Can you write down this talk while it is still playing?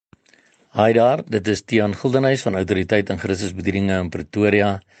Hi daar, dit is Tiaan Gildenhuys van Autoriteit en Christus Bedieninge in Pretoria.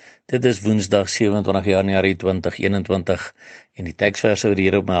 Dit is Woensdag 27 Januarie 2021 en die teksverse wat die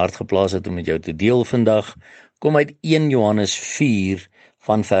Here op my hart geplaas het om met jou te deel vandag, kom uit 1 Johannes 4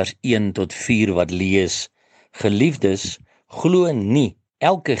 van vers 1 tot 4 wat lees: Geliefdes, glo nie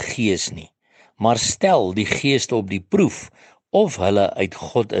elke gees nie, maar stel die geeste op die proef of hulle uit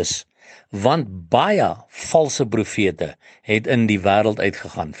God is. Want baie valse profete het in die wêreld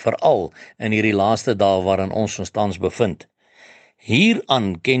uitgegaan, veral in hierdie laaste dae waarin ons tans bevind.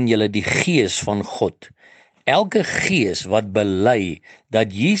 Hieraan ken julle die gees van God. Elke gees wat bely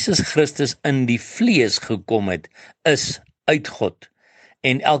dat Jesus Christus in die vlees gekom het, is uit God.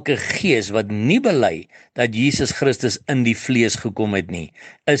 En elke gees wat nie bely dat Jesus Christus in die vlees gekom het nie,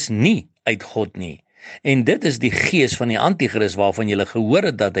 is nie uit God nie. En dit is die gees van die Antichris waarvan julle gehoor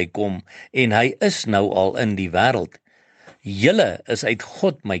het dat hy kom, en hy is nou al in die wêreld. Julle is uit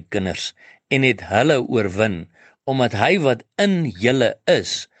God my kinders, en het hulle oorwin, omdat hy wat in julle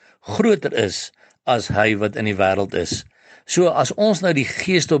is, groter is as hy wat in die wêreld is. So as ons nou die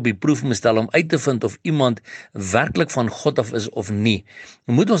geeste op die proef moet stel om uit te vind of iemand werklik van God af is of nie,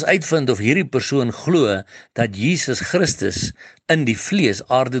 moet ons uitvind of hierdie persoon glo dat Jesus Christus in die vlees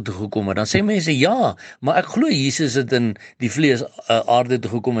aarde toe gekom het. Dan sê mense, ja, maar ek glo Jesus het in die vlees aarde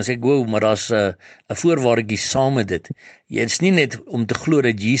toe gekom. En sê ek, wow, maar daar's 'n voorwaartjie saam met dit. Jy is nie net om te glo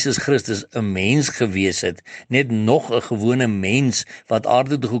dat Jesus Christus 'n mens gewees het, net nog 'n gewone mens wat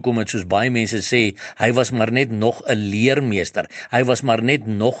aarde toe gekom het, soos baie mense sê, hy was maar net nog 'n leermeester, hy was maar net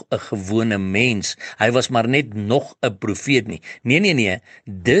nog 'n gewone mens, hy was maar net nog 'n profeet nie. Nee,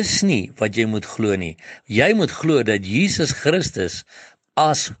 dis nie wat jy moet glo nie. Jy moet glo dat Jesus Christus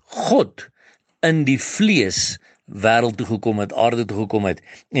as God in die vlees wêreld toe gekom het, aarde toe gekom het.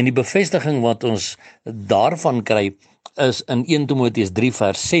 En die bevestiging wat ons daarvan kry is in 1 Timoteus 3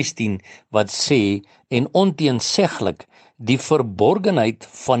 vers 16 wat sê, en onteenseglik, die verborgenheid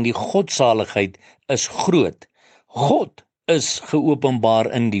van die godsaligheid is groot. God is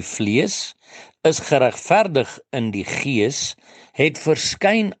geopenbaar in die vlees, is geregverdig in die gees, het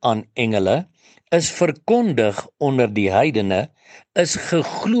verskyn aan engele, is verkondig onder die heidene, is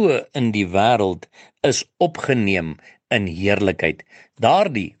geglo in die wêreld, is opgeneem in heerlikheid.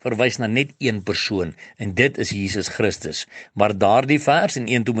 Daardie verwys na net een persoon, en dit is Jesus Christus. Maar daardie vers in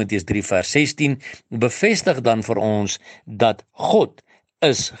 1 Timoteus 3 vers 16 bevestig dan vir ons dat God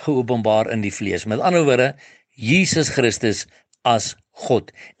is geopenbaar in die vlees. Met ander woorde, Jesus Christus as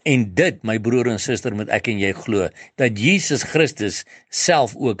God. En dit, my broer en suster, moet ek en jy glo, dat Jesus Christus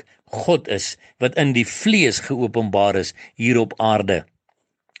self ook God is, wat in die vlees geopenbaar is hier op aarde.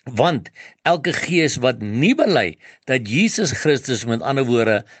 Want elke gees wat nie bely dat Jesus Christus, met ander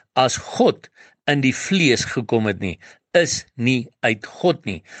woorde, as God in die vlees gekom het nie, is nie uit God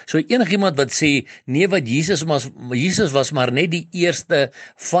nie. So enigiemand wat sê, nee, wat Jesus was maar net die eerste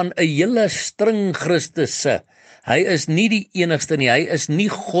van 'n hele string Christusse. Hy is nie die enigste nie, hy is nie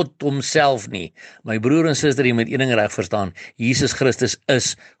God homself nie. My broer en suster, jy moet een ding reg verstaan, Jesus Christus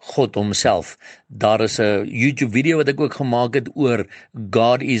is God homself. Daar is 'n YouTube video wat ek ook gemaak het oor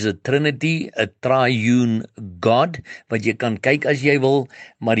God is a Trinity, a triune God, wat jy kan kyk as jy wil,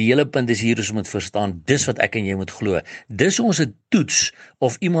 maar die hele punt is hier is om het verstaan, dis wat ek en jy moet glo. Dis ons 'n toets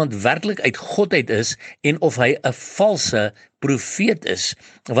of iemand werklik uit Godheid is en of hy 'n valse profeet is.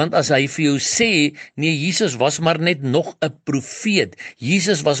 Want as hy vir jou sê, nee, Jesus was maar net nog 'n profeet,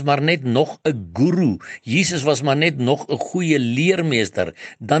 Jesus was maar net nog 'n guru, Jesus was maar net nog 'n goeie leermeester,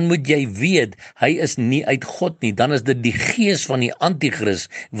 dan moet jy weet, hy is nie uit God nie. Dan is dit die gees van die Antichris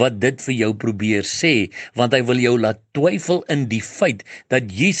wat dit vir jou probeer sê, want hy wil jou laat twyfel in die feit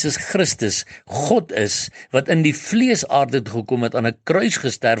dat Jesus Christus God is, wat in die vlees aarde gekom het, aan 'n kruis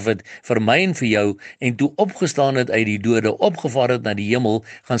gesterf het vir my en vir jou, en toe opgestaan het uit die dode, opgevaar het na die hemel,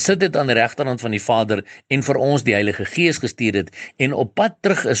 gaan sit het aan die regterhand van die Vader, en vir ons die Heilige Gees gestuur het, en op pad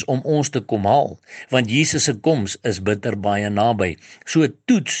terug is om ons te kom haal, want Jesus se koms is bitter baie naby. So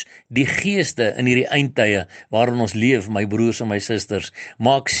toets die geeste in hierdie eindtye waarin ons leef, my broers en my susters.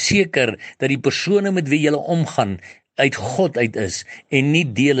 Maak seker dat die persone met wie jy omgaan uit God uit is en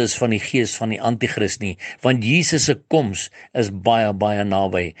nie deel is van die gees van die Antichris nie, want Jesus se koms is baie, baie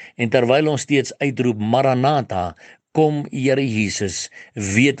naby. En terwyl ons steeds uitroep, Maranatha, kom Here Jesus,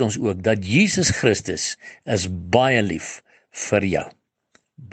 weet ons ook dat Jesus Christus is baie lief vir jou.